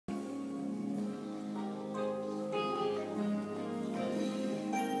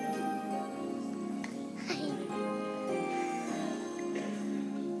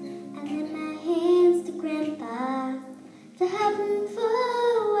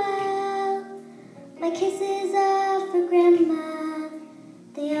The kisses of her grandma,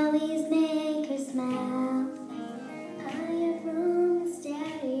 they always make her smile. I have promised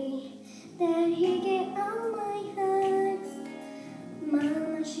Daddy that he'd get all my hugs.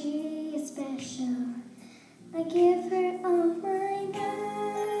 Mama, she is special. I give her all my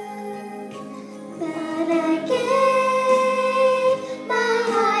love. But I gave my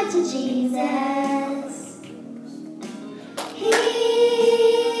heart to Jesus.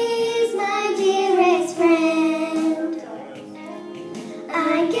 He's my dearest friend.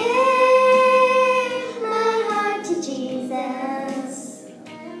 I gave my heart to Jesus.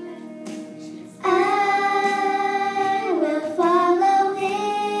 I will follow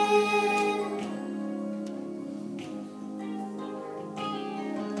him.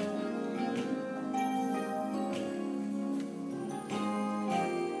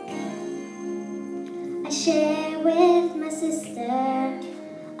 I share with my sister,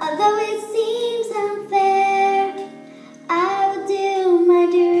 although it seems unfair.